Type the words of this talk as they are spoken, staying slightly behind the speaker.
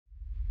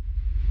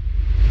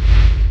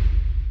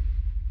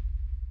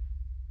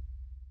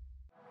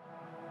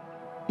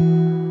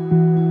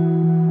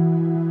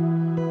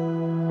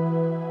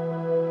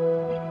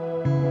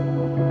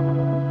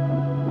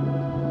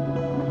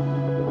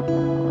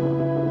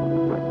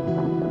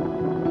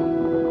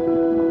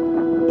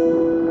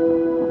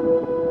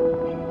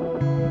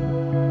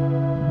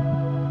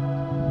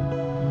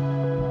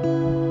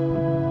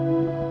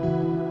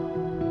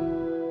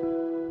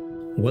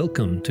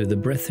Welcome to the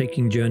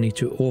breathtaking journey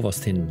to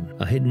Åvasstinden,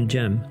 a hidden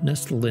gem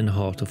nestled in the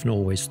heart of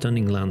Norway's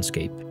stunning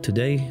landscape.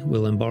 Today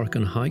we'll embark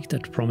on a hike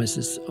that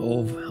promises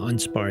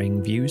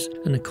awe-inspiring views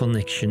and a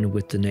connection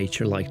with the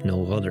nature like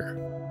no other.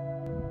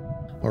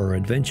 Our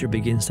adventure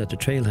begins at the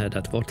trailhead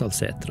at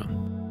Vartdalsætra,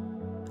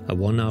 a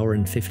 1 hour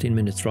and 15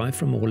 minute drive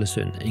from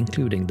Ålesund,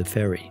 including the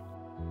ferry.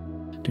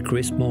 The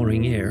crisp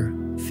morning air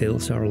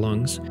fills our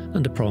lungs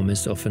and the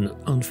promise of an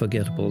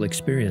unforgettable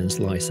experience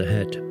lies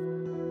ahead.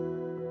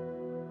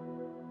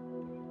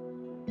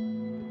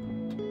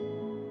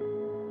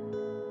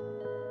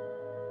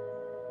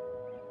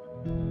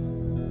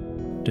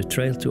 The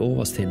trail to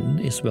Åvasstinden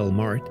is well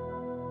marked,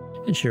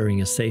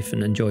 ensuring a safe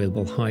and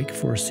enjoyable hike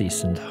for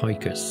seasoned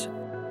hikers.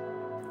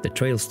 The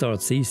trail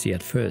starts easy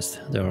at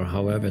first. There are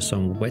however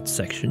some wet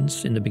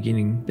sections in the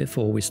beginning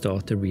before we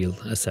start the real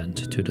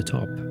ascent to the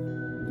top.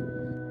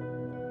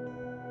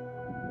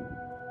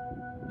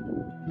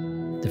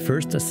 The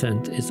first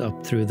ascent is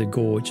up through the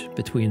gorge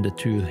between the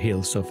two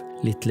hills of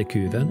Lille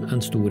Kuven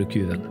and Store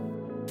Kuven.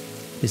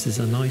 This is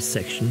a nice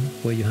section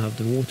where you have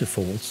the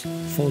waterfalls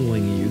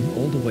following you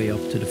all the way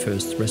up to the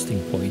first resting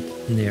point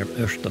near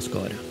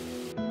Ålesund.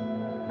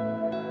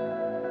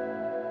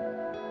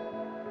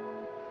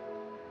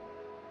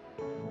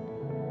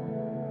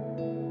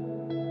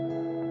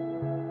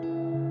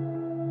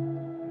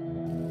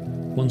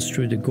 Once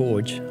through the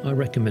gorge, I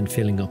recommend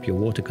filling up your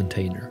water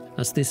container,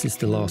 as this is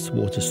the last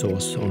water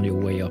source on your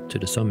way up to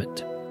the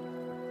summit.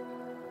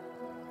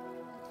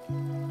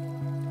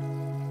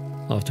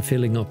 After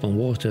filling up on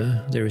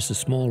water, there is a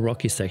small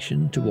rocky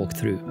section to walk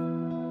through.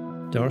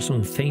 There are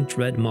some faint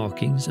red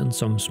markings and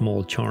some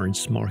small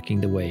charns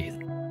marking the way.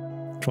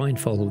 Try and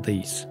follow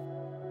these.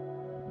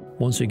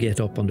 Once you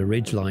get up on the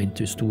ridgeline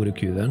to Store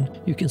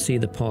Kuven, you can see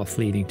the path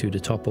leading to the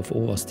top of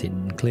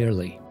Åvasstinden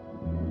clearly.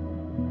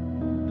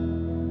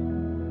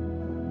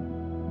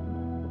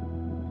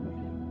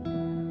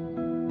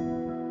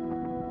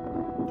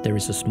 There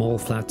is a small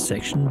flat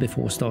section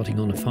before starting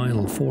on a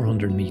final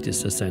 400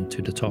 meters ascent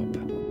to the top.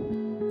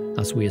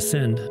 As we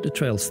ascend, the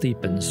trail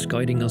steepens,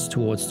 guiding us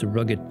towards the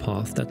rugged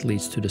path that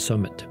leads to the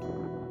summit.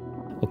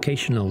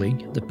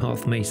 Occasionally, the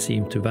path may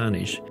seem to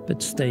vanish,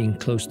 but staying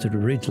close to the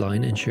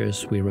ridgeline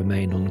ensures we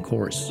remain on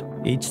course.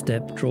 Each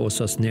step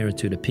draws us nearer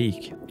to the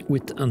peak,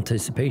 with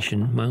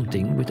anticipation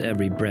mounting with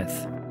every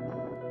breath.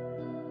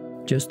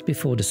 Just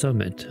before the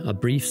summit, a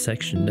brief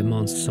section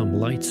demands some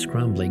light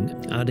scrambling,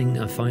 adding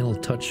a final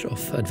touch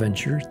of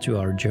adventure to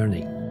our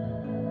journey.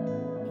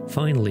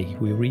 Finally,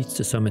 we reach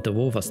the summit of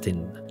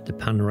Åvasstinden. The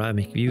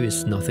panoramic view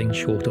is nothing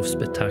short of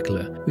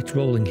spectacular, with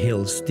rolling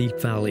hills, deep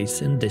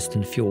valleys and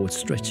distant fjords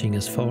stretching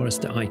as far as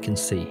the eye can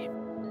see.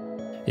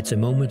 It's a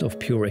moment of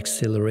pure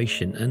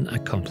exhilaration and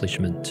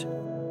accomplishment.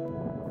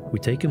 We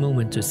take a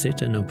moment to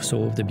sit and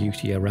absorb the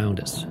beauty around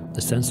us.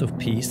 The sense of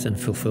peace and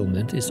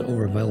fulfillment is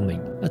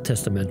overwhelming, a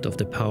testament of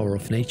the power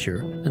of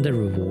nature and the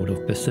reward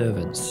of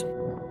perseverance.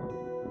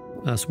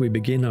 As we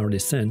begin our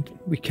descent,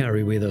 we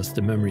carry with us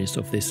the memories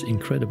of this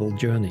incredible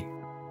journey.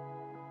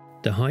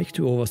 The hike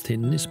to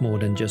Åvasstinden is more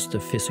than just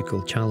a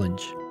physical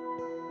challenge.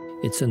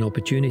 It's an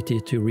opportunity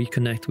to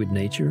reconnect with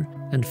nature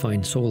and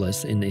find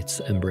solace in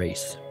its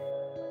embrace.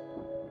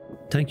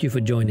 Thank you for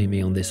joining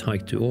me on this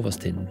hike to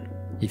Åvasstinden.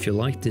 If you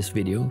liked this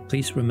video,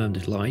 please remember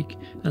to like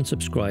and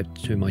subscribe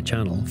to my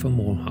channel for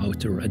more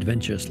outdoor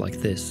adventures like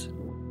this.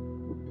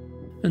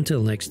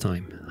 Until next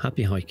time,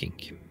 happy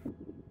hiking!